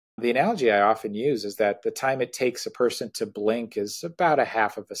The analogy I often use is that the time it takes a person to blink is about a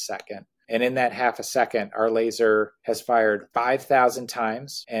half of a second. And in that half a second, our laser has fired 5,000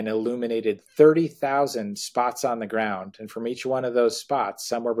 times and illuminated 30,000 spots on the ground. And from each one of those spots,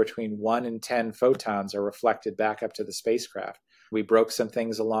 somewhere between 1 and 10 photons are reflected back up to the spacecraft. We broke some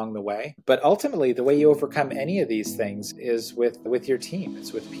things along the way. But ultimately, the way you overcome any of these things is with your team.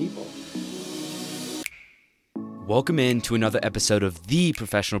 It's with people. Welcome in to another episode of the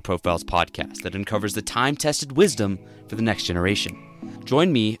Professional Profiles podcast that uncovers the time-tested wisdom for the next generation.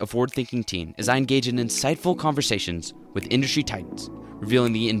 Join me, a forward-thinking teen, as I engage in insightful conversations with industry titans,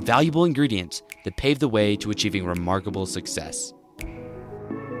 revealing the invaluable ingredients that pave the way to achieving remarkable success.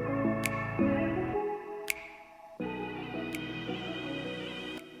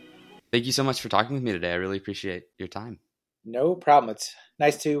 Thank you so much for talking with me today. I really appreciate your time. No problem. It's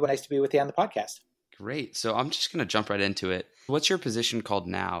nice to be with you on the podcast. Great. So I'm just going to jump right into it. What's your position called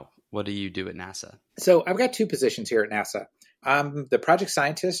now? What do you do at NASA? So I've got two positions here at NASA. I'm the project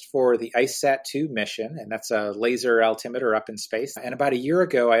scientist for the ICESat-2 mission, and that's a laser altimeter up in space. And about a year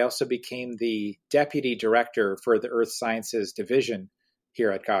ago, I also became the deputy director for the Earth Sciences Division here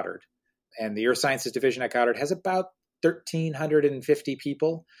at Goddard. And the Earth Sciences Division at Goddard has about 1,350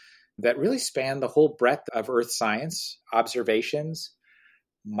 people that really span the whole breadth of Earth science, observations,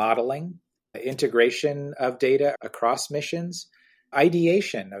 modeling, integration of data across missions,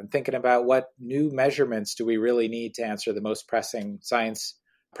 ideation. I'm thinking about what new measurements do we really need to answer the most pressing science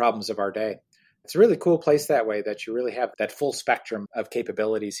problems of our day. It's a really cool place that way, that you really have that full spectrum of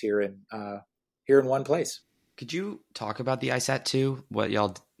capabilities here in one place. Could you talk about the ICESat-2, what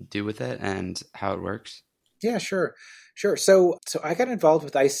y'all do with it and how it works? Yeah, sure. So I got involved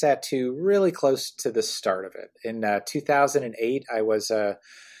with ICESat-2 really close to the start of it. In 2008, I was a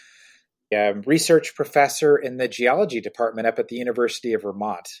research professor in the geology department up at the University of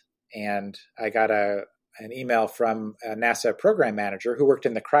Vermont. And I got an email from a NASA program manager who worked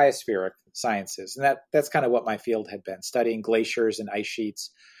in the cryospheric sciences. And that's kind of what my field had been, studying glaciers and ice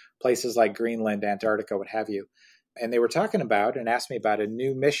sheets, places like Greenland, Antarctica, what have you. And they were talking about and asked me about a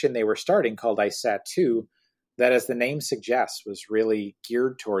new mission they were starting called ICESat-2 that, as the name suggests, was really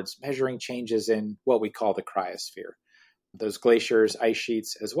geared towards measuring changes in what we call the cryosphere. Those glaciers, ice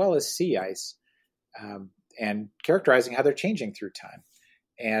sheets, as well as sea ice, and characterizing how they're changing through time.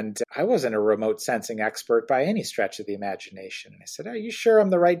 And I wasn't a remote sensing expert by any stretch of the imagination. And I said, "Are you sure I'm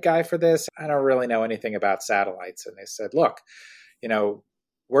the right guy for this? I don't really know anything about satellites." And they said, "Look,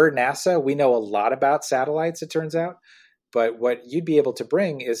 we're NASA. We know a lot about satellites, it turns out. But what you'd be able to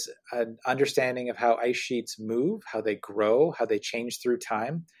bring is an understanding of how ice sheets move, how they grow, how they change through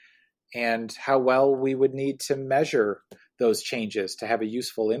time, and how well we would need to measure those changes to have a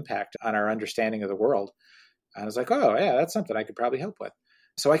useful impact on our understanding of the world." And I was like, "Oh, yeah, that's something I could probably help with."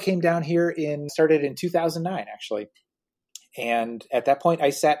 So I came down here started in 2009, actually. And at that point,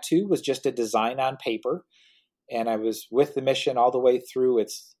 ICESat-2 was just a design on paper. And I was with the mission all the way through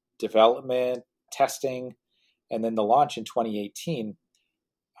its development, testing, and then the launch in 2018.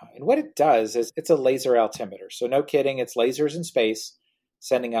 And what it does is it's a laser altimeter. So no kidding, it's lasers in space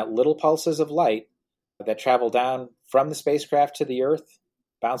sending out little pulses of light that travel down from the spacecraft to the Earth,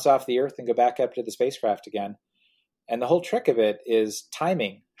 bounce off the Earth, and go back up to the spacecraft again. And the whole trick of it is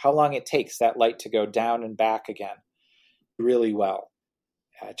timing, how long it takes that light to go down and back again really well.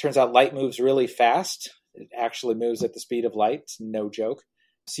 It turns out light moves really fast. It actually moves at the speed of light. It's no joke.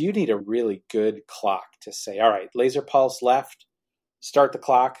 So you need a really good clock to say, all right, laser pulse left, start the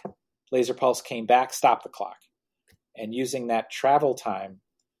clock. Laser pulse came back, stop the clock. And using that travel time,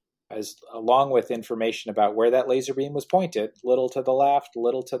 as along with information about where that laser beam was pointed, little to the left,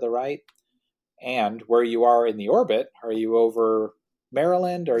 little to the right, and where you are in the orbit. Are you over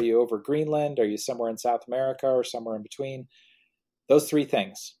Maryland? Are you over Greenland? Are you somewhere in South America or somewhere in between? Those three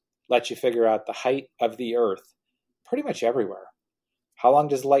things let you figure out the height of the Earth pretty much everywhere. How long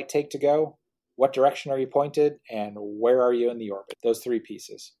does light take to go? What direction are you pointed? And where are you in the orbit? Those three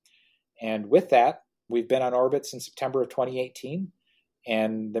pieces. And with that, we've been on orbit since September of 2018,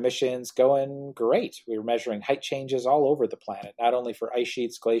 and the mission's going great. We're measuring height changes all over the planet, not only for ice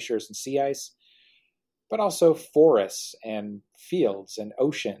sheets, glaciers, and sea ice, but also forests and fields and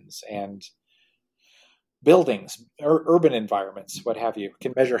oceans and buildings, urban environments, what have you.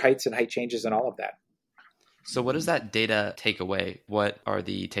 Can measure heights and height changes and all of that. So what does that data take away? What are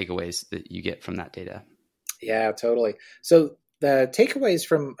the takeaways that you get from that data? Yeah, totally. So the takeaways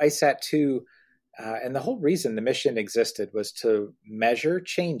from ICESat-2, and the whole reason the mission existed, was to measure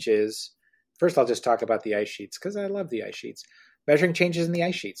changes. First, I'll just talk about the ice sheets because I love the ice sheets. Measuring changes in the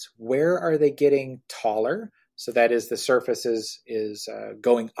ice sheets. Where are they getting taller? So that is the surface is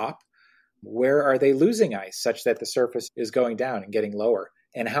going up. Where are they losing ice such that the surface is going down and getting lower?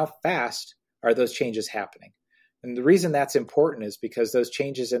 And how fast are those changes happening? And the reason that's important is because those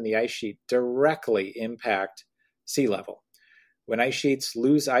changes in the ice sheet directly impact sea level. When ice sheets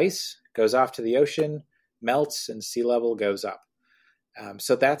lose ice, goes off to the ocean, melts, and sea level goes up.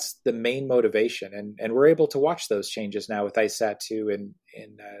 So that's the main motivation. And we're able to watch those changes now with ICESat-2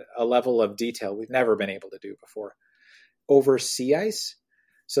 in a level of detail we've never been able to do before. Over sea ice,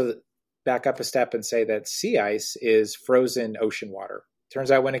 so back up a step and say that sea ice is frozen ocean water. Turns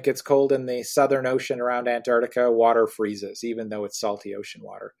out when it gets cold in the Southern Ocean around Antarctica, water freezes, even though it's salty ocean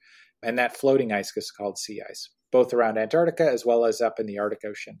water. And that floating ice is called sea ice, both around Antarctica as well as up in the Arctic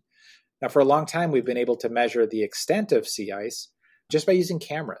Ocean. Now, for a long time, we've been able to measure the extent of sea ice just by using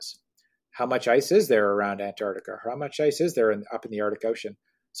cameras. How much ice is there around Antarctica? How much ice is there up in the Arctic Ocean?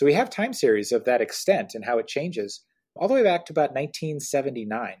 So we have time series of that extent and how it changes all the way back to about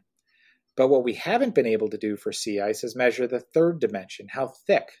 1979. But what we haven't been able to do for sea ice is measure the third dimension. How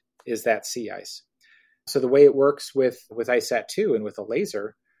thick is that sea ice? So the way it works with ICESat-2 and with a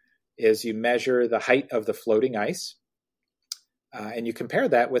laser is you measure the height of the floating ice, and you compare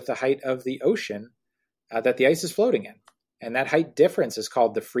that with the height of the ocean that the ice is floating in. And that height difference is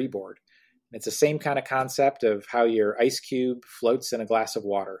called the freeboard. And it's the same kind of concept of how your ice cube floats in a glass of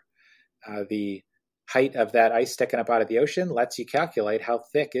water. The height of that ice sticking up out of the ocean lets you calculate how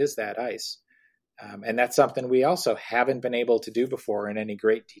thick is that ice. And that's something we also haven't been able to do before in any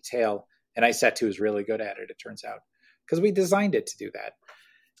great detail. And ICESat-2 is really good at it, it turns out, because we designed it to do that.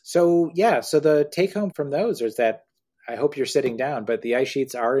 So the take home from those is that I hope you're sitting down, but the ice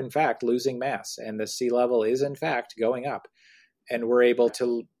sheets are in fact losing mass and the sea level is in fact going up. And we're able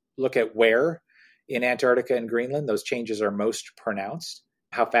to look at where in Antarctica and Greenland those changes are most pronounced.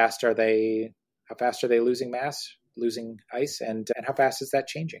 How fast are they losing mass, losing ice, and how fast is that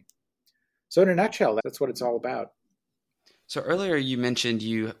changing? So in a nutshell, that's what it's all about. So earlier you mentioned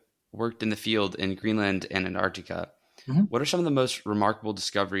you worked in the field in Greenland and Antarctica. Mm-hmm. What are some of the most remarkable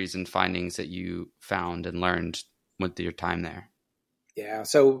discoveries and findings that you found and learned with your time there? Yeah,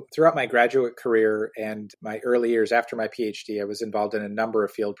 so throughout my graduate career and my early years after my PhD, I was involved in a number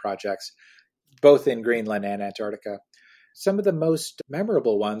of field projects, both in Greenland and Antarctica. Some of the most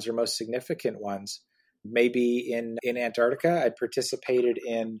memorable ones or most significant ones, maybe in Antarctica, I participated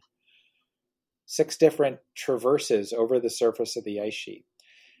in 6 different traverses over the surface of the ice sheet.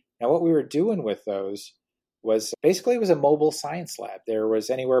 Now, what we were doing with those was basically it was a mobile science lab. There was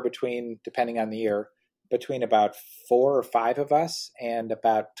anywhere between, depending on the year, between about 4 or 5 of us and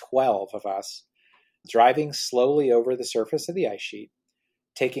about 12 of us driving slowly over the surface of the ice sheet,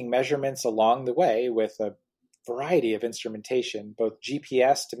 taking measurements along the way with a variety of instrumentation, both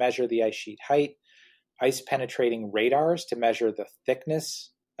GPS to measure the ice sheet height, ice penetrating radars to measure the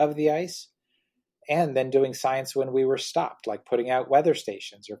thickness of the ice, and then doing science when we were stopped, like putting out weather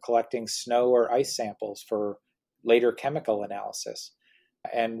stations or collecting snow or ice samples for later chemical analysis.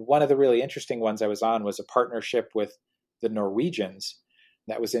 And one of the really interesting ones I was on was a partnership with the Norwegians.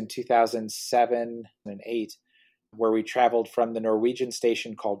 That was in 2007 and 2008, where we traveled from the Norwegian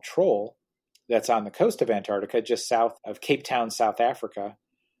station called Troll, that's on the coast of Antarctica, just south of Cape Town, South Africa.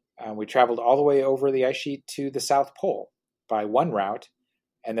 We traveled all the way over the ice sheet to the South Pole by one route.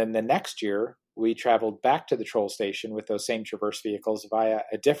 And then the next year, we traveled back to the Troll station with those same traverse vehicles via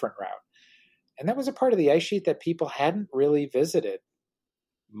a different route. And that was a part of the ice sheet that people hadn't really visited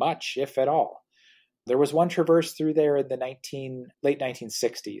much, if at all. There was one traverse through there in the late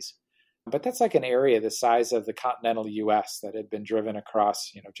 1960s, but that's like an area the size of the continental U.S. that had been driven across,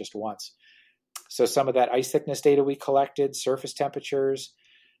 just once. So some of that ice thickness data we collected, surface temperatures,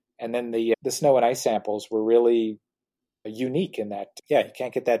 and then the snow and ice samples were really unique in that, you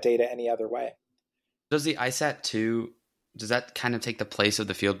can't get that data any other way. Does the ICESat-2, does that kind of take the place of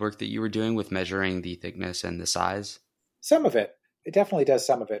the fieldwork that you were doing with measuring the thickness and the size? Some of it. It definitely does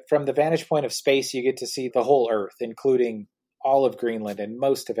some of it. From the vantage point of space, you get to see the whole Earth, including all of Greenland and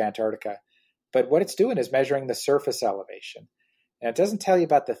most of Antarctica. But what it's doing is measuring the surface elevation. And it doesn't tell you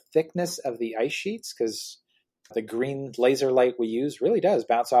about the thickness of the ice sheets because the green laser light we use really does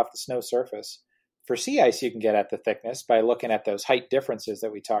bounce off the snow surface. For sea ice, you can get at the thickness by looking at those height differences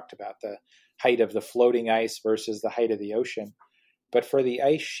that we talked about, the height of the floating ice versus the height of the ocean. But for the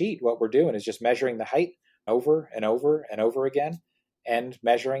ice sheet, what we're doing is just measuring the height over and over and over again and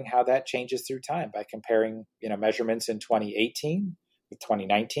measuring how that changes through time by comparing, measurements in 2018 with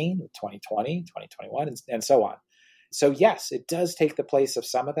 2019, with 2020, 2021, and so on. So yes, it does take the place of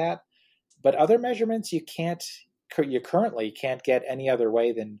some of that, but other measurements you currently can't get any other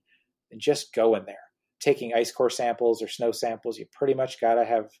way than just going there. taking ice core samples or snow samples, you pretty much got to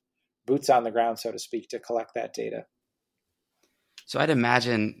have boots on the ground, so to speak, to collect that data. So I'd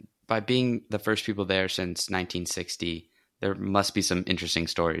imagine by being the first people there since 1960, there must be some interesting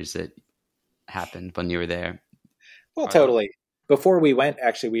stories that happened when you were there. Well, totally. Before we went,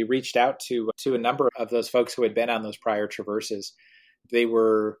 actually, we reached out to a number of those folks who had been on those prior traverses. They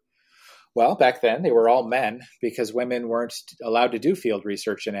were, well, back then, they were all men because women weren't allowed to do field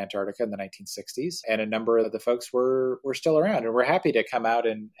research in Antarctica in the 1960s. And a number of the folks were still around and were happy to come out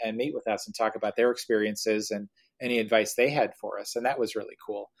and meet with us and talk about their experiences and any advice they had for us. And that was really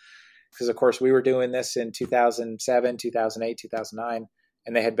cool. Because, of course, we were doing this in 2007, 2008, 2009,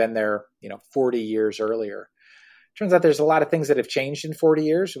 and they had been there, 40 years earlier. Turns out there's a lot of things that have changed in 40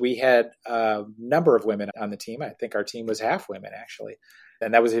 years. We had a number of women on the team. I think our team was half women, actually.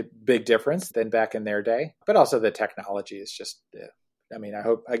 And that was a big difference than back in their day. But also the technology is just,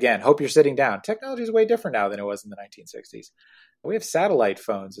 I hope you're sitting down. Technology is way different now than it was in the 1960s. We have satellite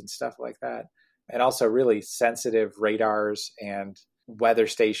phones and stuff like that. And also really sensitive radars and weather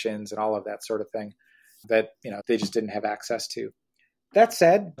stations and all of that sort of thing that, they just didn't have access to. That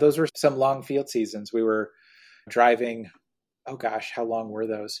said, those were some long field seasons. We were driving, oh gosh, how long were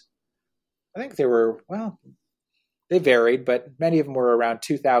those? I think they were, they varied, but many of them were around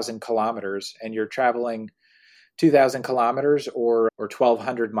 2,000 kilometers, and you're traveling 2,000 kilometers or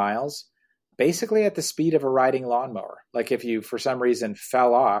 1,200 miles, basically at the speed of a riding lawnmower. Like if you, for some reason,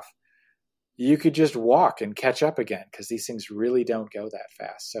 fell off, you could just walk and catch up again because these things really don't go that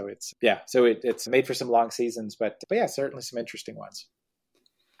fast. So it's made for some long seasons, but yeah, certainly some interesting ones.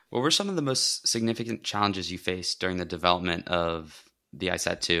 What were some of the most significant challenges you faced during the development of the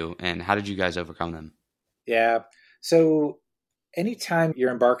ISAT-2, and how did you guys overcome them? Yeah. So anytime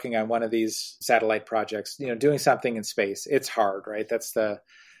you're embarking on one of these satellite projects, doing something in space, it's hard, right? That's the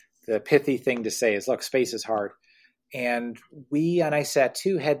pithy thing to say is, look, space is hard. And we on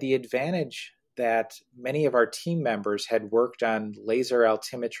ISAT-2 had the advantage that many of our team members had worked on laser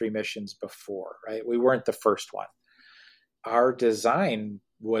altimetry missions before, right? We weren't the first one. Our design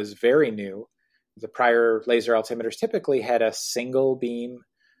was very new. The prior laser altimeters typically had a single beam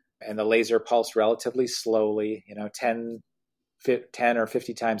and the laser pulsed relatively slowly, 10 or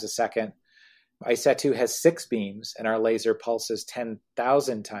 50 times a second. ISAT-2 has 6 beams and our laser pulses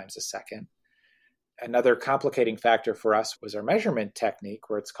 10,000 times a second. Another complicating factor for us was our measurement technique,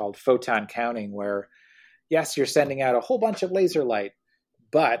 where it's called photon counting, where, yes, you're sending out a whole bunch of laser light,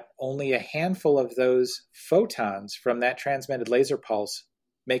 but only a handful of those photons from that transmitted laser pulse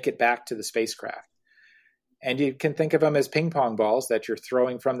make it back to the spacecraft. And you can think of them as ping pong balls that you're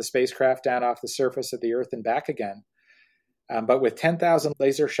throwing from the spacecraft down off the surface of the Earth and back again. But with 10,000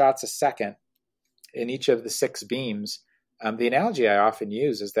 laser shots a second in each of the 6 beams, the analogy I often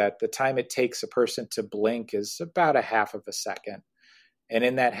use is that the time it takes a person to blink is about a half of a second. And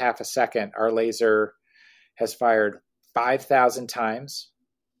in that half a second, our laser has fired 5,000 times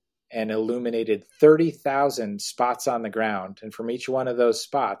and illuminated 30,000 spots on the ground. And from each one of those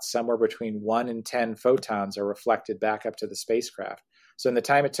spots, somewhere between 1 and 10 photons are reflected back up to the spacecraft. So in the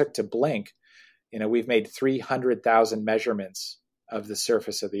time it took to blink, we've made 300,000 measurements of the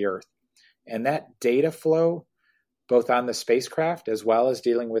surface of the Earth. And that data flow, both on the spacecraft as well as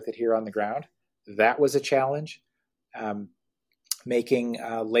dealing with it here on the ground, that was a challenge. Making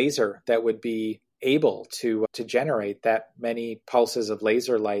a laser that would be able to generate that many pulses of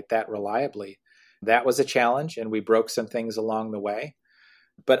laser light that reliably, that was a challenge, and we broke some things along the way.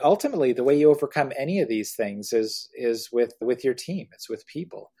 But ultimately, the way you overcome any of these things is with your team. It's with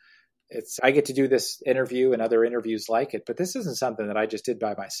people. I get to do this interview and other interviews like it, but this isn't something that I just did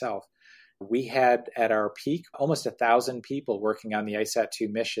by myself. We had at our peak almost 1,000 people working on the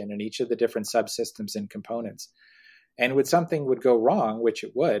ISAT-2 mission in each of the different subsystems and components. And when something would go wrong, which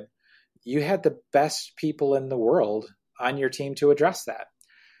it would, you had the best people in the world on your team to address that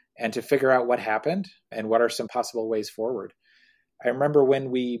and to figure out what happened and what are some possible ways forward. I remember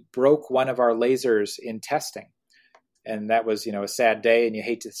when we broke one of our lasers in testing, and that was, a sad day, and you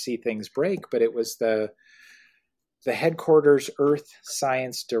hate to see things break, but it was the headquarters Earth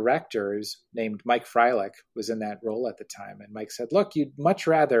Science Director, who's named Mike Freilich, was in that role at the time. And Mike said, look, you'd much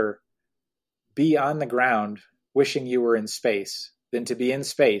rather be on the ground wishing you were in space than to be in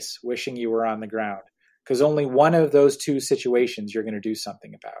space wishing you were on the ground, because only one of those two situations you're going to do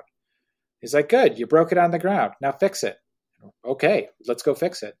something about. He's like, good, you broke it on the ground. Now fix it. Okay, let's go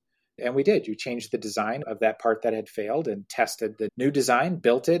fix it. And we did. You changed the design of that part that had failed and tested the new design,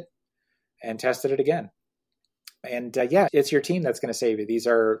 built it, and tested it again. And it's your team that's going to save you. These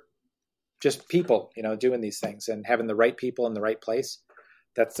are just people, doing these things, and having the right people in the right place.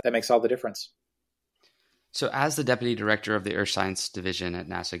 That makes all the difference. So as the Deputy Director of the Earth Science Division at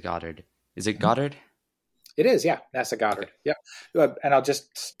NASA Goddard, is it Goddard? It is, yeah, NASA Goddard. Okay. Yeah. And I'll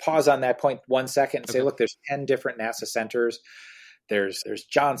just pause on that point 1 second and say, look, there's 10 different NASA centers. There's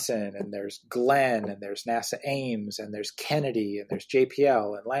Johnson, and there's Glenn, and there's NASA Ames, and there's Kennedy, and there's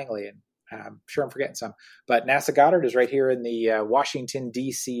JPL and Langley, and I'm sure I'm forgetting some. But NASA Goddard is right here in the Washington,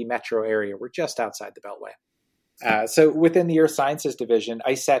 D.C. metro area. We're just outside the Beltway. So within the Earth Sciences Division,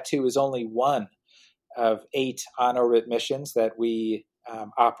 ICESat-2 is only one of 8 on-orbit missions that we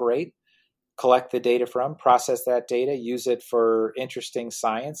operate, collect the data from, process that data, use it for interesting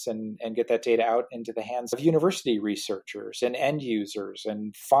science, and get that data out into the hands of university researchers and end users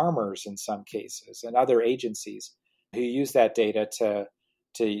and farmers in some cases and other agencies who use that data to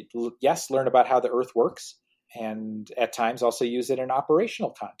learn about how the Earth works, and at times also use it in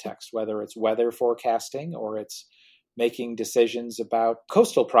operational context, whether it's weather forecasting or it's making decisions about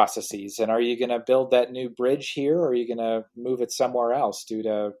coastal processes. And are you going to build that new bridge here, or are you going to move it somewhere else due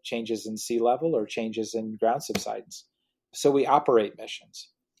to changes in sea level or changes in ground subsidence? So we operate missions,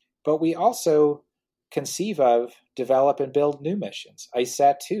 but we also conceive of, develop, and build new missions.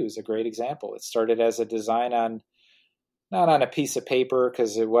 ICESat-2 is a great example. It started as a design not on a piece of paper,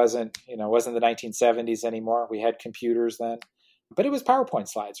 because it wasn't the 1970s anymore. We had computers then. But it was PowerPoint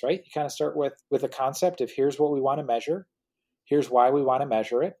slides, right? You kind of start with a concept of here's what we want to measure, here's why we want to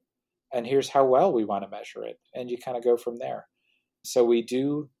measure it, and here's how well we want to measure it. And you kind of go from there. So we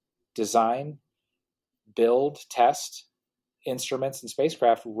do design, build, test instruments and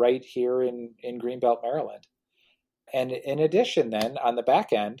spacecraft right here in Greenbelt, Maryland. And in addition, then, on the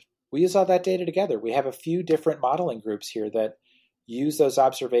back end, we use all that data together. We have a few different modeling groups here that use those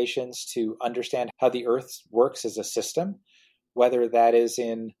observations to understand how the Earth works as a system, whether that is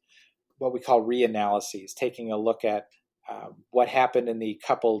in what we call reanalyses, taking a look at what happened in the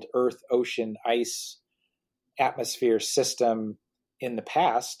coupled Earth, ocean, ice, atmosphere system in the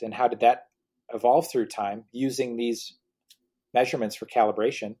past, and how did that evolve through time, using these measurements for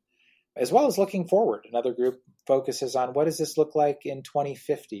calibration, as well as looking forward. Another group focuses on what does this look like in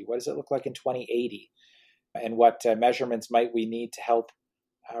 2050? What does it look like in 2080? And what measurements might we need to help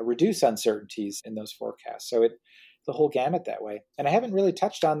reduce uncertainties in those forecasts? So the whole gamut that way. And I haven't really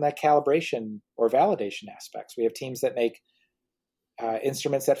touched on that calibration or validation aspects. We have teams that make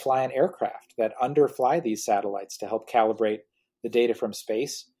instruments that fly on aircraft, that underfly these satellites to help calibrate the data from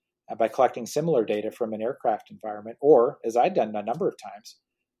space by collecting similar data from an aircraft environment, or, as I've done a number of times,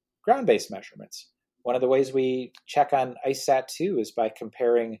 ground-based measurements. One of the ways we check on ICESat-2 is by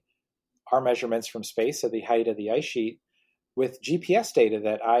comparing our measurements from space at the height of the ice sheet with GPS data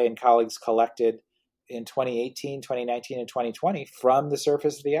that I and colleagues collected in 2018, 2019, and 2020 from the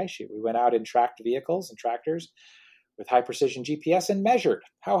surface of the ice sheet. We went out and tracked vehicles and tractors with high precision GPS and measured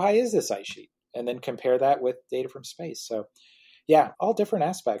how high is this ice sheet, and then compare that with data from space. So yeah, all different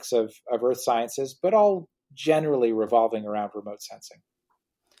aspects of Earth sciences, but all generally revolving around remote sensing.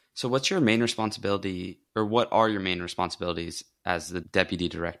 So what's your main responsibility, or what are your main responsibilities as the deputy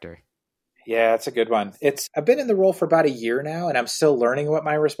director? Yeah, it's a good one. I've been in the role for about a year now, and I'm still learning what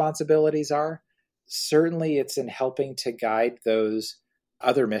my responsibilities are. Certainly, it's in helping to guide those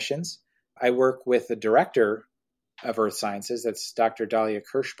other missions. I work with the director of Earth Sciences, that's Dr. Dahlia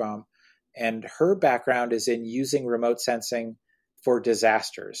Kirschbaum, and her background is in using remote sensing for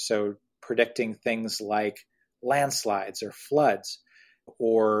disasters. So predicting things like landslides or floods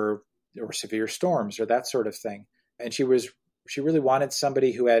or severe storms or that sort of thing. And she really wanted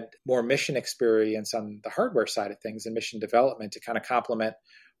somebody who had more mission experience on the hardware side of things and mission development to kind of complement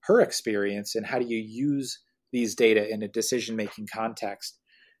her experience in how do you use these data in a decision-making context.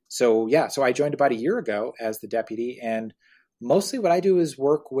 So I joined about a year ago as the deputy, and mostly what I do is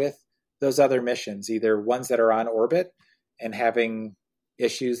work with those other missions, either ones that are on orbit and having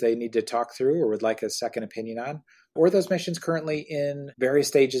issues they need to talk through or would like a second opinion on, or those missions currently in various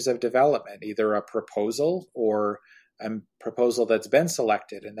stages of development, either a proposal or a proposal that's been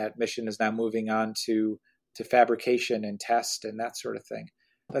selected, and that mission is now moving on to fabrication and test and that sort of thing.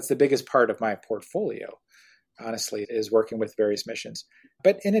 That's the biggest part of my portfolio, honestly, is working with various missions.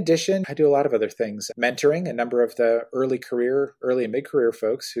 But in addition, I do a lot of other things, mentoring a number of the early and mid-career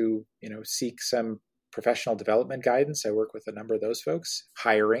folks who, seek some professional development guidance. I work with a number of those folks.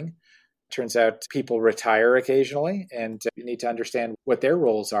 Hiring. Turns out people retire occasionally, and you need to understand what their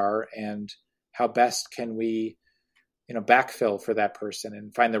roles are and how best can we backfill for that person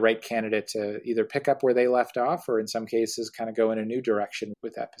and find the right candidate to either pick up where they left off or in some cases kind of go in a new direction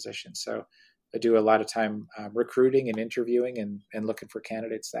with that position. So I do a lot of time recruiting and interviewing and looking for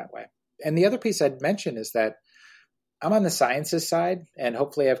candidates that way. And the other piece I'd mention is that I'm on the sciences side, and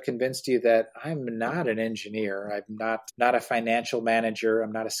hopefully I've convinced you that I'm not an engineer. I'm not a financial manager.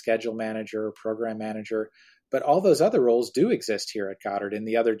 I'm not a schedule manager or program manager. But all those other roles do exist here at Goddard in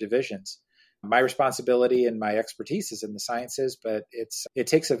the other divisions. My responsibility and my expertise is in the sciences, but it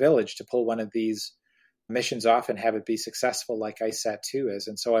takes a village to pull one of these missions off and have it be successful like ISAT-2 is.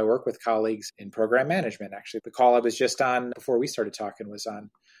 And so I work with colleagues in program management. Actually, the call I was just on before we started talking was on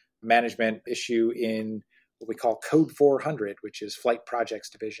management issue in what we call Code 400, which is Flight Projects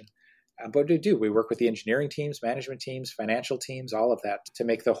Division. But we work with the engineering teams, management teams, financial teams, all of that to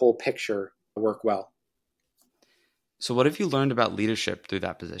make the whole picture work well. So what have you learned about leadership through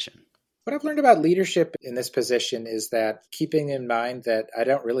that position? What I've learned about leadership in this position is that keeping in mind that I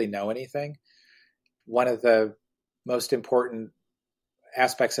don't really know anything, one of the most important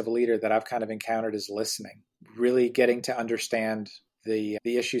aspects of a leader that I've kind of encountered is listening, really getting to understand the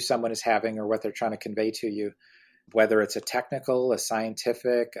issue someone is having or what they're trying to convey to you, whether it's a technical, a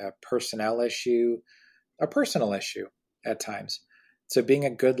scientific, a personnel issue, a personal issue at times. So being a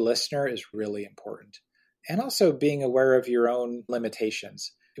good listener is really important. And also being aware of your own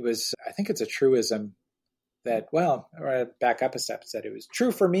limitations. I think it's a truism that, or I back up a step, said it was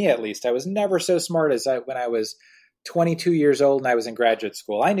true for me at least. I was never so smart as when I was 22 years old and I was in graduate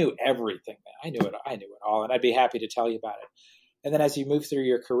school. I knew everything. I knew it all, and I'd be happy to tell you about it. And then as you move through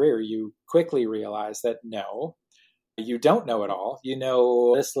your career, you quickly realize that no, you don't know it all. You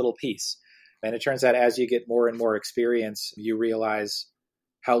know this little piece. And it turns out as you get more and more experience, you realize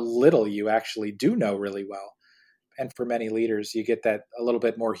how little you actually do know really well. And for many leaders, you get that a little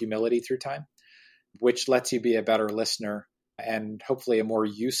bit more humility through time, which lets you be a better listener and hopefully a more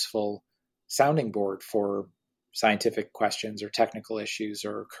useful sounding board for scientific questions or technical issues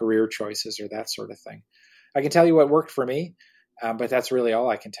or career choices or that sort of thing. I can tell you what worked for me, but that's really all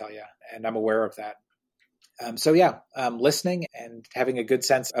I can tell you. And I'm aware of that. Listening and having a good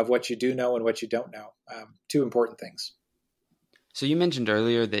sense of what you do know and what you don't know. Two important things. So you mentioned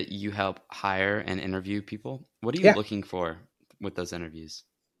earlier that you help hire and interview people. What are you looking for with those interviews?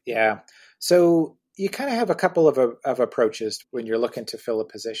 Yeah. So you kind of have a couple of approaches when you're looking to fill a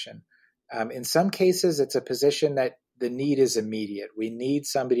position. In some cases, it's a position that the need is immediate. We need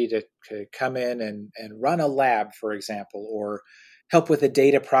somebody to come in and run a lab, for example, or help with a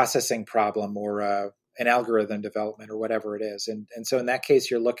data processing problem or an algorithm development or whatever it is. And so in that case,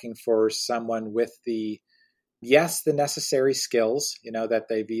 you're looking for someone with the necessary skills, that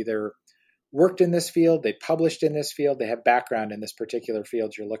they've either worked in this field, they published in this field, they have background in this particular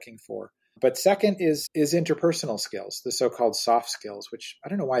field you're looking for. But second is interpersonal skills, the so-called soft skills, which I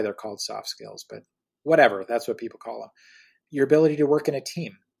don't know why they're called soft skills, but whatever, that's what people call them. Your ability to work in a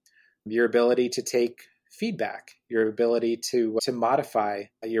team, your ability to take feedback, your ability to modify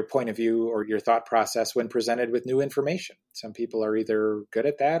your point of view or your thought process when presented with new information. Some people are either good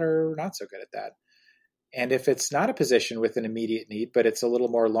at that or not so good at that. And if it's not a position with an immediate need, but it's a little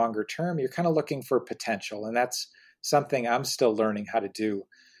more longer term, you're kind of looking for potential. And that's something I'm still learning how to do.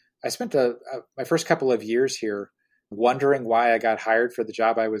 I spent my first couple of years here wondering why I got hired for the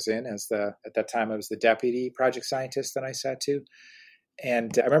job I was in at that time I was the deputy project scientist that ISAT-2.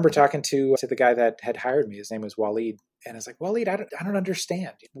 And I remember talking to the guy that had hired me. His name was Waleed. And I was like, Waleed, I don't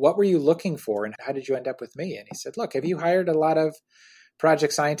understand. What were you looking for? And how did you end up with me? And he said, look, have you hired a lot of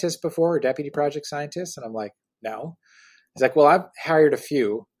project scientists before or deputy project scientists? And I'm like, no. He's like, well, I've hired a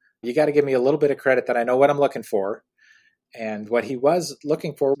few. You got to give me a little bit of credit that I know what I'm looking for. And what he was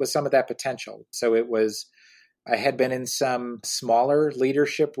looking for was some of that potential. So I had been in some smaller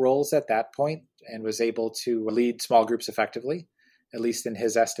leadership roles at that point and was able to lead small groups effectively, at least in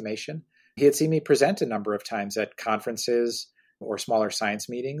his estimation. He had seen me present a number of times at conferences or smaller science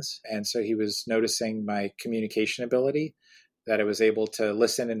meetings. And so he was noticing my communication ability, that I was able to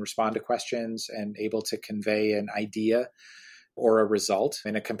listen and respond to questions and able to convey an idea or a result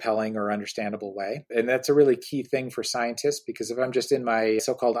in a compelling or understandable way. And that's a really key thing for scientists, because if I'm just in my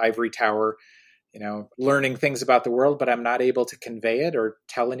so-called ivory tower, learning things about the world, but I'm not able to convey it or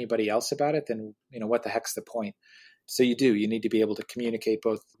tell anybody else about it, then, what the heck's the point? So you need to be able to communicate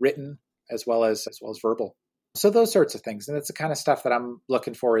both written as well as verbal. So those sorts of things. And that's the kind of stuff that I'm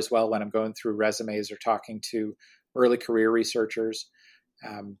looking for as well when I'm going through resumes or talking to early career researchers,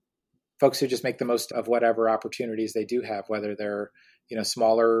 folks who just make the most of whatever opportunities they do have, whether they're,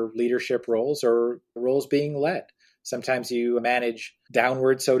 smaller leadership roles or roles being led. Sometimes you manage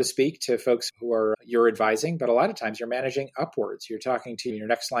downward, so to speak, to folks who you're advising, but a lot of times you're managing upwards. You're talking to your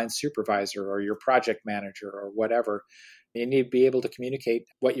next line supervisor or your project manager or whatever. You need to be able to communicate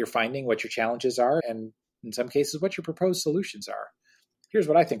what you're finding, what your challenges are, and in some cases, what your proposed solutions are. Here's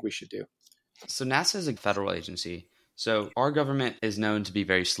what I think we should do. So NASA is a federal agency. So our government is known to be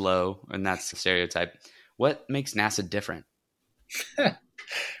very slow, and that's the stereotype. What makes NASA different?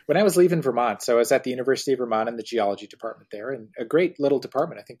 When I was leaving Vermont, so I was at the University of Vermont in the geology department there, and a great little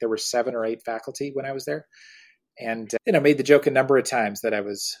department. I think there were 7 or 8 faculty when I was there. And, made the joke a number of times that I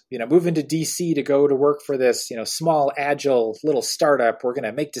was, moving to DC to go to work for this, small, agile little startup. We're going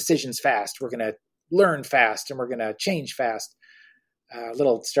to make decisions fast. We're going to learn fast, and we're going to change fast. A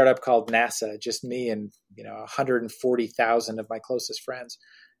little startup called NASA, just me and, 140,000 of my closest friends.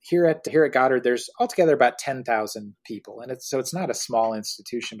 Here at Goddard, there's altogether about 10,000 people. And it's not a small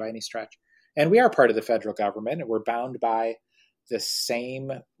institution by any stretch. And we are part of the federal government, and we're bound by the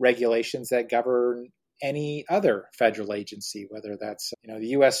same regulations that govern any other federal agency, whether that's the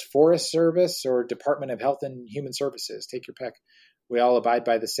U.S. Forest Service or Department of Health and Human Services. Take your pick. We all abide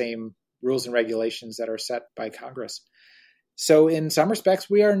by the same rules and regulations that are set by Congress. So in some respects,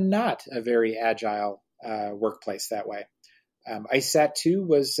 we are not a very agile workplace that way. ICESat-2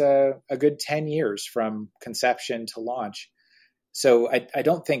 was a good 10 years from conception to launch. So I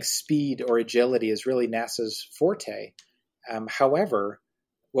don't think speed or agility is really NASA's forte. However,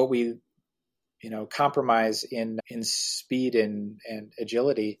 what we compromise in speed and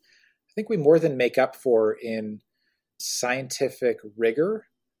agility, I think we more than make up for in scientific rigor,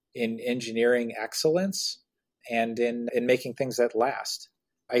 in engineering excellence, and in making things that last.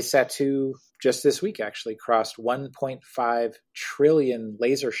 ICESat-2 just this week actually crossed 1.5 trillion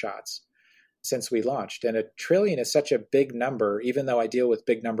laser shots since we launched. And a trillion is such a big number, even though I deal with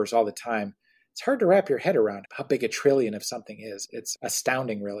big numbers all the time. It's hard to wrap your head around how big a trillion of something is. It's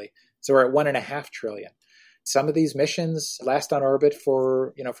astounding, really. So we're at 1.5 trillion. Some of these missions last on orbit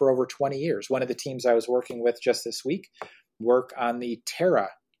for over 20 years. One of the teams I was working with just this week work on the Terra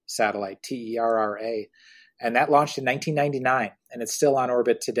satellite, TERRA, and that launched in 1999, and it's still on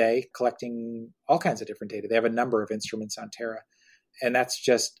orbit today, collecting all kinds of different data. They have a number of instruments on Terra, and that's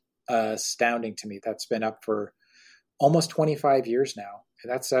just astounding to me. That's been up for almost 25 years now.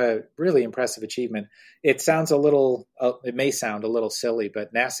 That's a really impressive achievement. It may sound a little silly,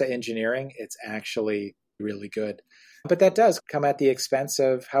 but NASA engineering, it's actually really good. But that does come at the expense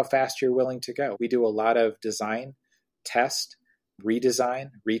of how fast you're willing to go. We do a lot of design, test,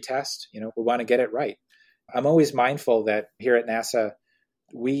 redesign, retest. We want to get it right. I'm always mindful that here at NASA,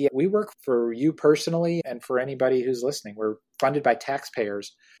 we work for you personally and for anybody who's listening. We're funded by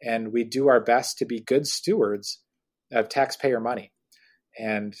taxpayers, and we do our best to be good stewards of taxpayer money.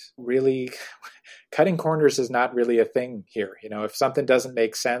 And really, cutting corners is not really a thing here. If something doesn't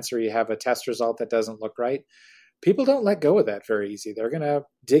make sense or you have a test result that doesn't look right, people don't let go of that very easy. They're going to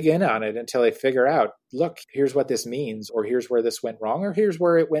dig in on it until they figure out, look, here's what this means, or here's where this went wrong, or here's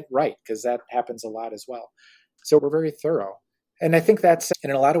where it went right, because that happens a lot as well. So we're very thorough. And I think that's, in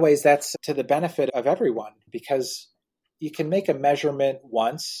a lot of ways, that's to the benefit of everyone, because you can make a measurement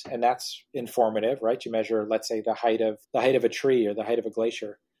once, and that's informative, right? You measure, let's say, the height of a tree or the height of a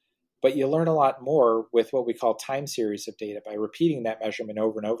glacier. But you learn a lot more with what we call time series of data by repeating that measurement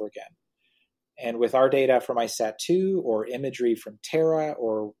over and over again. And with our data from ICESat-2 or imagery from Terra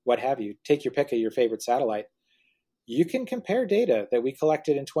or what have you, take your pick of your favorite satellite, you can compare data that we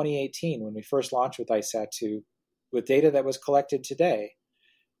collected in 2018 when we first launched with ICESat-2 with data that was collected today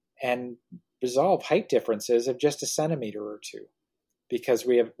and resolve height differences of just a centimeter or two, because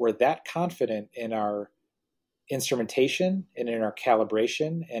we're that confident in our instrumentation and in our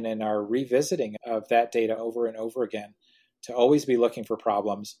calibration and in our revisiting of that data over and over again to always be looking for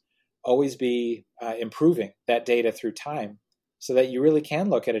problems, always be improving that data through time, so that you really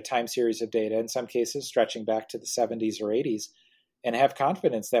can look at a time series of data, in some cases stretching back to the 70s or 80s, and have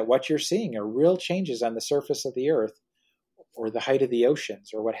confidence that what you're seeing are real changes on the surface of the Earth or the height of the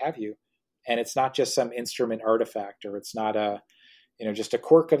oceans or what have you. And it's not just some instrument artifact, or it's not just a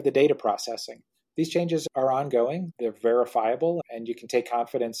quirk of the data processing. These changes are ongoing, they're verifiable, and you can take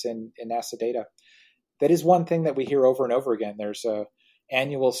confidence in NASA data. That is one thing that we hear over and over again. There's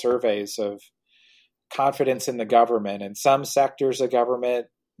annual surveys of confidence in the government, and some sectors of government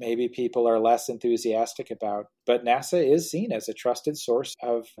maybe people are less enthusiastic about. But NASA is seen as a trusted source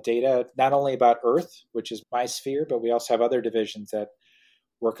of data, not only about Earth, which is my sphere, but we also have other divisions that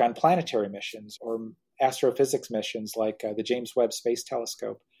work on planetary missions or astrophysics missions like the James Webb Space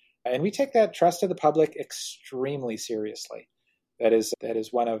Telescope. And we take that trust of the public extremely seriously. That is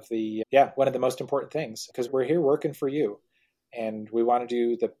one of the most important things, because we're here working for you, and we want to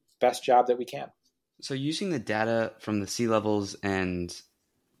do the best job that we can. So using the data from the sea levels and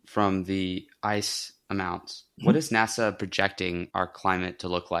from the ice amounts, what is NASA projecting our climate to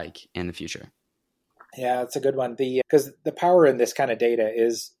look like in the future? Yeah, it's a good one. Because the power in this kind of data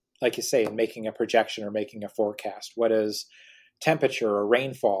is like you say, in making a projection or making a forecast. What does temperature or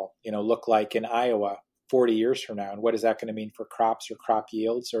rainfall, look like in Iowa 40 years from now? And what is that going to mean for crops or crop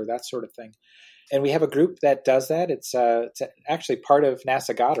yields or that sort of thing? And we have a group that does that. It's actually part of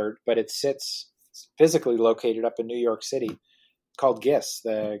NASA Goddard, but it sits physically located up in New York City, called GISS,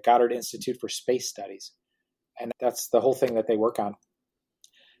 the Goddard Institute for Space Studies. And that's the whole thing that they work on.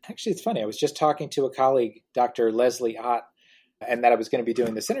 Actually, it's funny. I was just talking to a colleague, Dr. Leslie Ott, and that I was going to be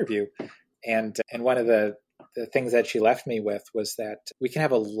doing this interview. And one of the things that she left me with was that we can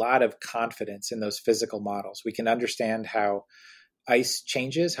have a lot of confidence in those physical models. We can understand how ice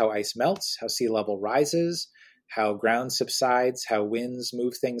changes, how ice melts, how sea level rises, how ground subsides, how winds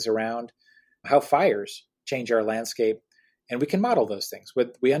move things around, how fires change our landscape. And we can model those things.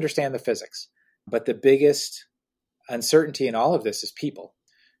 We understand the physics. But the biggest uncertainty in all of this is people,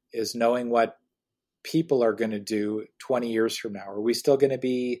 is knowing what people are going to do 20 years from now. Are we still going to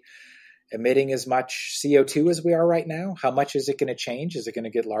be emitting as much CO2 as we are right now? How much is it going to change? Is it going to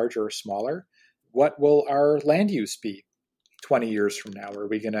get larger or smaller? What will our land use be 20 years from now? Are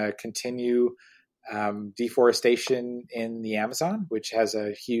we going to continue deforestation in the Amazon, which has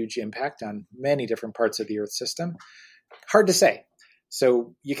a huge impact on many different parts of the Earth system? Hard to say.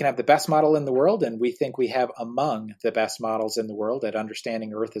 So you can have the best model in the world, and we think we have among the best models in the world at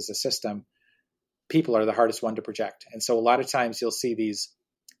understanding Earth as a system. People are the hardest one to project. And so a lot of times you'll see these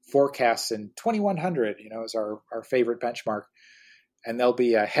forecasts in 2100, is our favorite benchmark. And there'll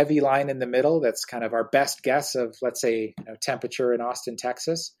be a heavy line in the middle that's kind of our best guess of, let's say, temperature in Austin,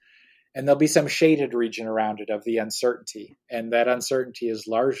 Texas. And there'll be some shaded region around it of the uncertainty. And that uncertainty is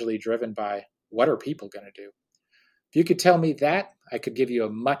largely driven by, what are people going to do? If you could tell me that, I could give you a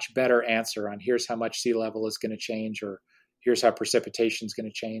much better answer on here's how much sea level is going to change, or here's how precipitation is going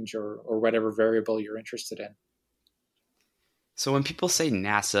to change, or whatever variable you're interested in. So when people say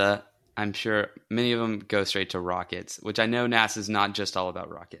NASA, I'm sure many of them go straight to rockets, which I know NASA is not just all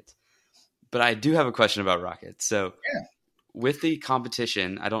about rockets. But I do have a question about rockets. So with the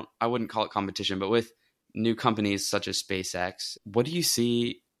competition, I wouldn't call it competition, but with new companies such as SpaceX, what do you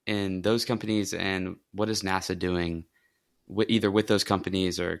see in those companies, and what is NASA doing either with those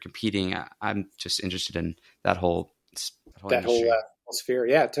companies or competing? I'm just interested in that whole sphere.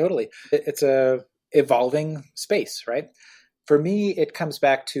 Yeah, totally. It's a evolving space, right? For me, it comes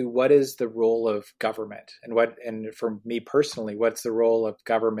back to what is the role of government, and for me personally, what's the role of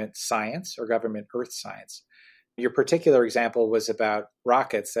government science or government earth science? Your particular example was about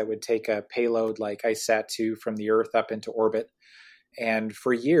rockets that would take a payload like ICESat-2 from the Earth up into orbit. And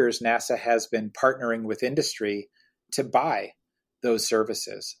for years, NASA has been partnering with industry to buy those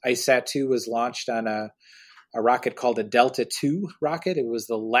services. ICESat-2 was launched on a rocket called a Delta II rocket. It was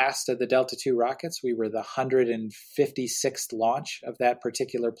the last of the Delta II rockets. We were the 156th launch of that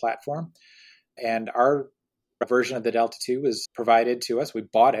particular platform. And our version of the Delta II was provided to us. We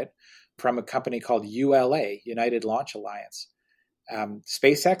bought it from a company called ULA, United Launch Alliance.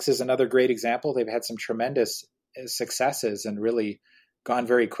 SpaceX is another great example. They've had some tremendous successes and really gone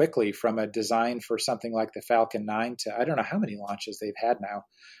very quickly from a design for something like the Falcon 9 to I don't know how many launches they've had now.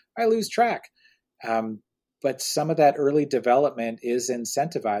 I lose track. But some of that early development is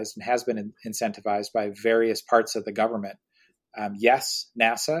incentivized and has been incentivized by various parts of the government. Yes,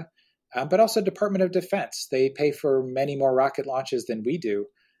 NASA, but also Department of Defense. They pay for many more rocket launches than we do.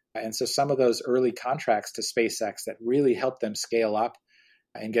 And so some of those early contracts to SpaceX that really helped them scale up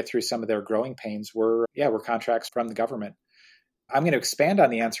and get through some of their growing pains were contracts from the government. I'm going to expand on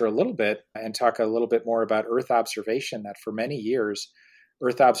the answer a little bit and talk a little bit more about Earth observation, that for many years,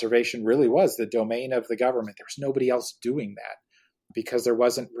 Earth observation really was the domain of the government. There was nobody else doing that because there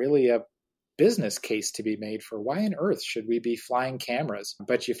wasn't really a business case to be made for why on earth should we be flying cameras.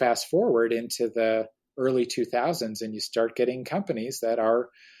 But you fast forward into the early 2000s and you start getting companies that are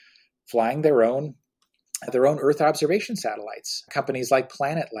flying their own Earth observation satellites, companies like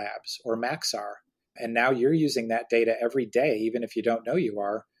Planet Labs or Maxar. And now you're using that data every day, even if you don't know you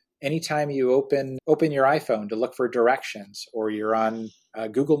are. Anytime you open your iPhone to look for directions, or you're on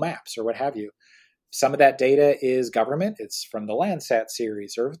Google Maps or what have you, some of that data is government. It's from the Landsat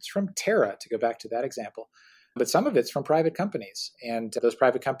series, or it's from Terra, to go back to that example. But some of it's from private companies. And those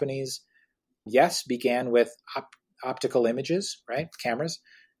private companies, yes, began with optical images, right? Cameras.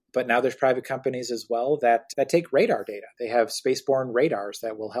 But now there's private companies as well that take radar data. They have spaceborne radars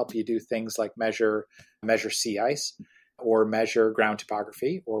that will help you do things like measure sea ice or measure ground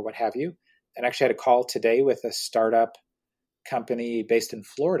topography or what have you. And actually had a call today with a startup company based in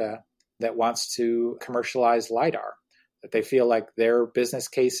Florida that wants to commercialize LiDAR, that they feel like their business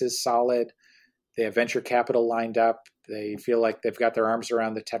case is solid. They have venture capital lined up. They feel like they've got their arms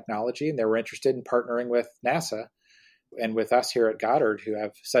around the technology, and they were interested in partnering with NASA and with us here at Goddard, who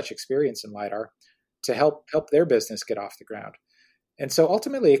have such experience in LiDAR, to help their business get off the ground. And so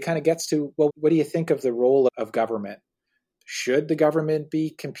ultimately, it kind of gets to, well, what do you think of the role of government? Should the government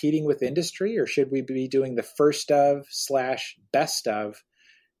be competing with industry, or should we be doing the first of / best of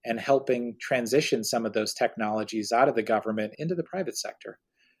and helping transition some of those technologies out of the government into the private sector?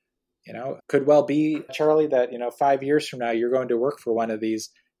 Could well be, Charlie, that, 5 years from now, you're going to work for one of these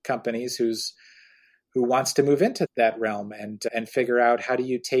companies who wants to move into that realm and figure out how do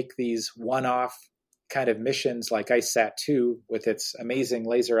you take these one-off kind of missions like ICESat-2 with its amazing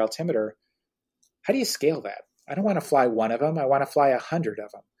laser altimeter. How do you scale that? I don't want to fly one of them. I want to fly 100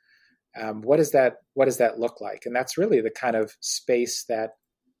 of them. What does that look like? And that's really the kind of space that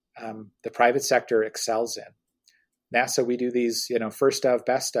the private sector excels in. NASA, we do these, first of,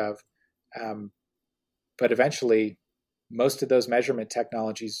 best of, but eventually most of those measurement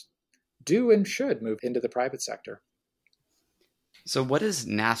technologies do and should move into the private sector. So what is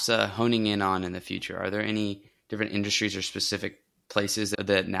NASA honing in on in the future? Are there any different industries or specific places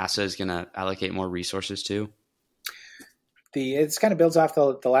that NASA is going to allocate more resources to? It kind of builds off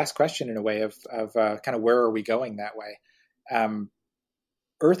the last question in a way of kind of where are we going that way.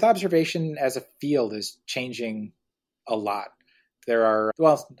 Earth observation as a field is changing a lot.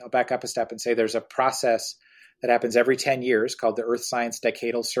 I'll back up a step and say there's a process that happens every 10 years called the Earth Science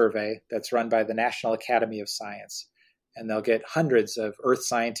Decadal Survey that's run by the National Academy of Science. And they'll get hundreds of Earth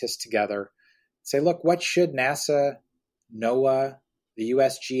scientists together, say, look, what should NASA, NOAA, the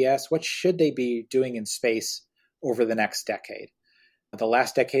USGS, what should they be doing in space over the next decade? The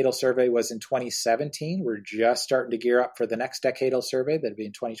last decadal survey was in 2017. We're just starting to gear up for the next decadal survey that'll be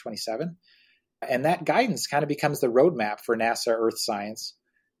in 2027. And that guidance kind of becomes the roadmap for NASA Earth science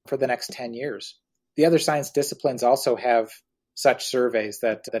for the next 10 years. The other science disciplines also have such surveys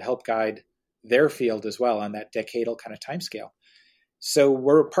that help guide their field as well on that decadal kind of timescale. So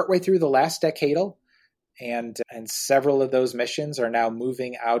we're partway through the last decadal, and several of those missions are now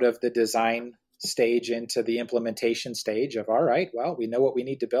moving out of the design stage into the implementation stage of, all right, well, we know what we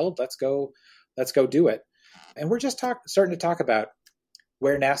need to build. Let's go do it. And we're just starting to talk about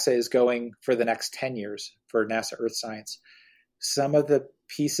where NASA is going for the next 10 years for NASA Earth science. Some of the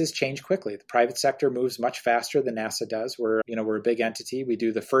pieces change quickly. The private sector moves much faster than NASA does. We're a big entity. We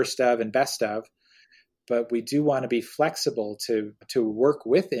do the first of and best of, but we do want to be flexible to work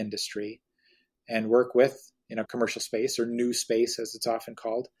with industry and work with, commercial space, or new space as it's often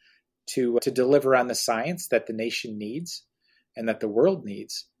called, to deliver on the science that the nation needs and that the world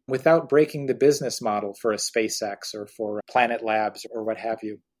needs without breaking the business model for a SpaceX or for Planet Labs or what have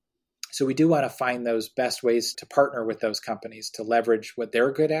you. So we do want to find those best ways to partner with those companies to leverage what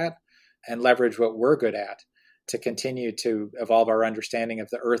they're good at and leverage what we're good at to continue to evolve our understanding of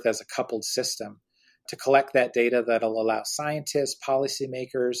the Earth as a coupled system, to collect that data that'll allow scientists,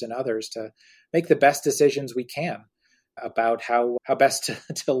 policymakers, and others to make the best decisions we can about how best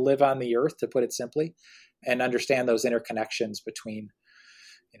to live on the Earth, to put it simply, and understand those interconnections between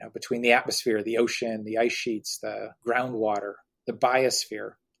the atmosphere, the ocean, the ice sheets, the groundwater, the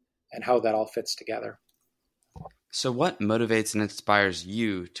biosphere, and how that all fits together. So what motivates and inspires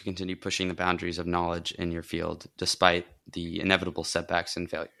you to continue pushing the boundaries of knowledge in your field despite the inevitable setbacks and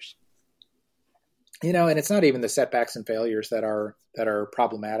failures? And it's not even the setbacks and failures that are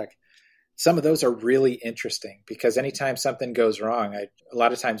problematic. Some of those are really interesting because anytime something goes wrong, a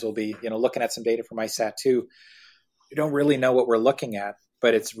lot of times we'll be, looking at some data from ICESat-2. We don't really know what we're looking at,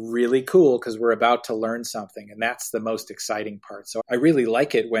 but it's really cool because we're about to learn something. And that's the most exciting part. So I really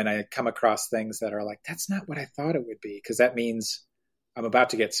like it when I come across things that are like, that's not what I thought it would be, because that means I'm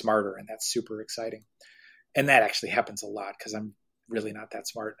about to get smarter. And that's super exciting. And that actually happens a lot because I'm really not that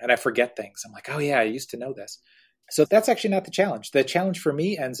smart. And I forget things. I'm like, oh yeah, I used to know this. So that's actually not the challenge. The challenge for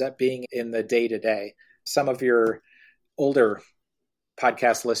me ends up being in the day-to-day. Some of your older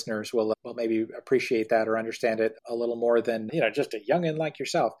podcast listeners will maybe appreciate that or understand it a little more than, just a youngin' like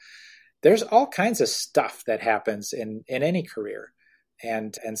yourself. There's all kinds of stuff that happens in any career.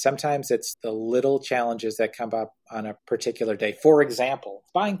 And sometimes it's the little challenges that come up on a particular day. For example,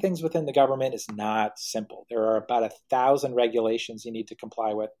 buying things within the government is not simple. There are about 1,000 regulations you need to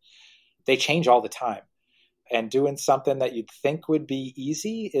comply with. They change all the time. And doing something that you'd think would be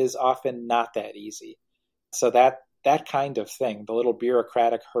easy is often not that easy. So that kind of thing, the little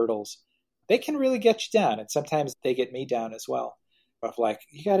bureaucratic hurdles, they can really get you down. And sometimes they get me down as well. Of like,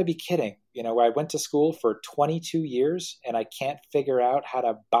 you got to be kidding. I went to school for 22 years and I can't figure out how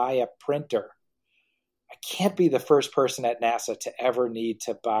to buy a printer. I can't be the first person at NASA to ever need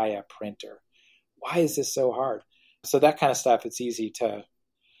to buy a printer. why is this so hard? So that kind of stuff, it's easy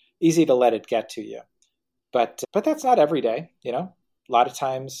to let it get to you. But that's not every day, A lot of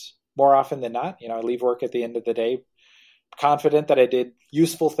times, more often than not, I leave work at the end of the day confident that I did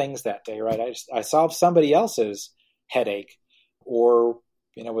useful things that day, right? I solved somebody else's headache, or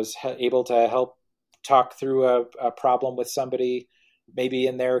was able to help talk through a problem with somebody, maybe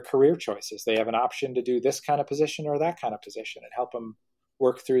in their career choices. They have an option to do this kind of position or that kind of position, and help them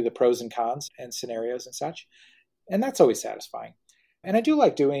work through the pros and cons and scenarios and such. And that's always satisfying. And I do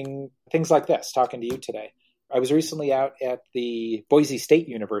like doing things like this, talking to you today. I was recently out at the Boise State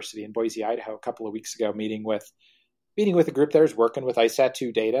University in Boise, Idaho, a couple of weeks ago, meeting with a group there who's working with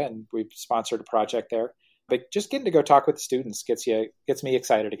ISAT-2 data, and we've sponsored a project there. But just getting to go talk with the students gets me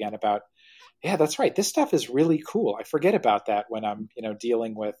excited again about, yeah, that's right, this stuff is really cool. I forget about that when I'm,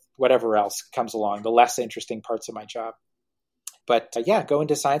 dealing with whatever else comes along, the less interesting parts of my job. But going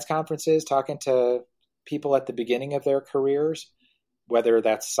to science conferences, talking to people at the beginning of their careers, whether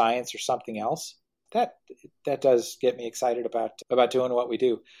that's science or something else, that does get me excited about doing what we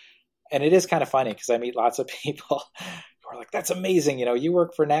do. And it is kind of funny because I meet lots of people who are like, that's amazing. You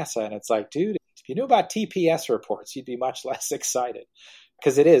work for NASA. And it's like, dude, if you knew about TPS reports, you'd be much less excited,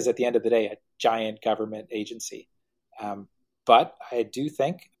 because it is, at the end of the day, a giant government agency. But I do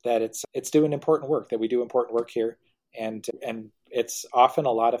think that it's doing important work, that we do important work here. And it's often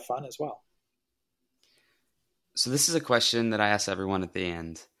a lot of fun as well. So this is a question that I ask everyone at the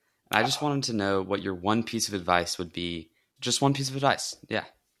end. I just wanted to know what your one piece of advice would be. Just one piece of advice. Yeah.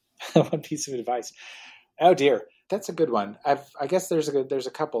 One piece of advice. Oh dear. That's a good one. I guess there's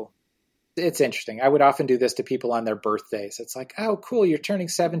a couple. It's interesting. I would often do this to people on their birthdays. It's like, oh, cool, you're turning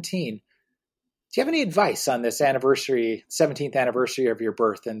 17. Do you have any advice on this 17th anniversary of your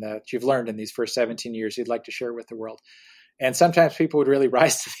birth, and that you've learned in these first 17 years you'd like to share with the world? And sometimes people would really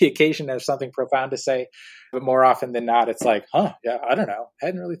rise to the occasion and have something profound to say. But more often than not, it's like, yeah, I don't know. I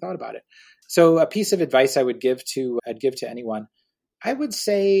hadn't really thought about it. So a piece of advice I'd give to anyone, I would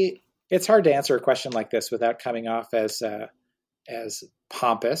say, it's hard to answer a question like this without coming off as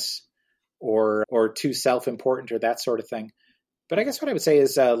pompous or too self-important or that sort of thing. But I guess what I would say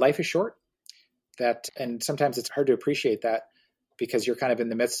is life is short. And sometimes it's hard to appreciate that because you're kind of in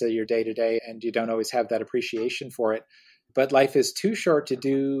the midst of your day-to-day and you don't always have that appreciation for it. But life is too short to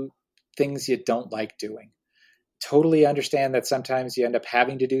do things you don't like doing. Totally understand that sometimes you end up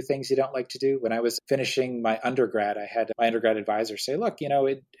having to do things you don't like to do. When I was finishing my undergrad, I had my undergrad advisor say, look,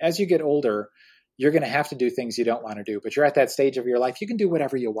 as you get older, you're going to have to do things you don't want to do, but you're at that stage of your life, you can do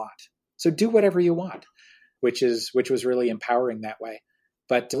whatever you want. So do whatever you want, which was really empowering that way.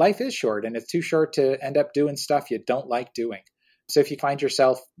 But life is short, and it's too short to end up doing stuff you don't like doing. So if you find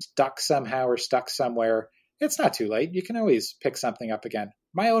yourself stuck somehow or stuck somewhere, it's not too late. You can always pick something up again.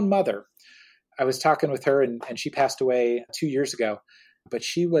 My own mother, I was talking with her, and she passed away 2 years ago, but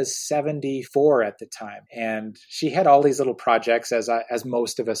she was 74 at the time. And she had all these little projects, as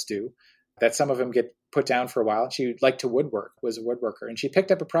most of us do, that some of them get put down for a while. She liked to woodwork, was a woodworker. And she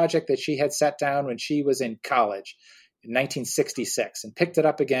picked up a project that she had set down when she was in college in 1966 and picked it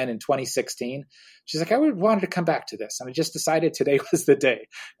up again in 2016. She's like, I wanted to come back to this. And I just decided today was the day.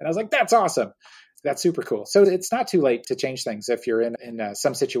 And I was like, that's awesome. That's super cool. So it's not too late to change things if you're in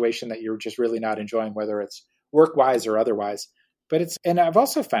some situation that you're just really not enjoying, whether it's work-wise or otherwise. And I've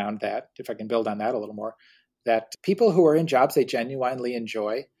also found that, if I can build on that a little more, that people who are in jobs they genuinely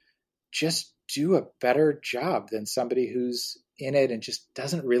enjoy just do a better job than somebody who's in it and just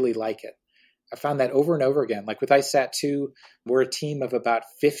doesn't really like it. I found that over and over again. Like with ISAT-2, we're a team of about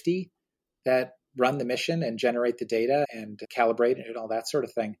 50 that run the mission and generate the data and calibrate and all that sort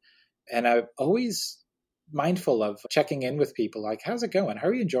of thing. And I'm always mindful of checking in with people, like, how's it going? How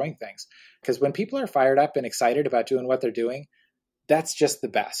are you enjoying things? Because when people are fired up and excited about doing what they're doing, that's just the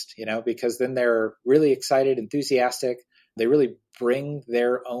best, because then they're really excited, enthusiastic. They really bring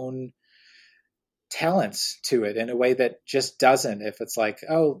their own talents to it in a way that just doesn't if it's like,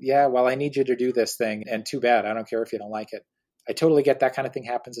 oh, yeah, well, I need you to do this thing, and too bad. I don't care if you don't like it. I totally get that kind of thing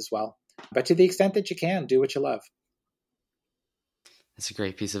happens as well. But to the extent that you can, do what you love. That's a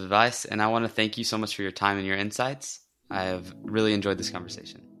great piece of advice, and I want to thank you so much for your time and your insights. I have really enjoyed this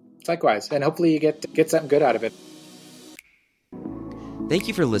conversation. Likewise, and hopefully you get something good out of it. Thank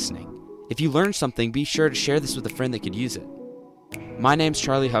you for listening. If you learned something, be sure to share this with a friend that could use it. My name's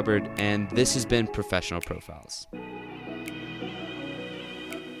Charlie Hubbard, and this has been Professional Profiles.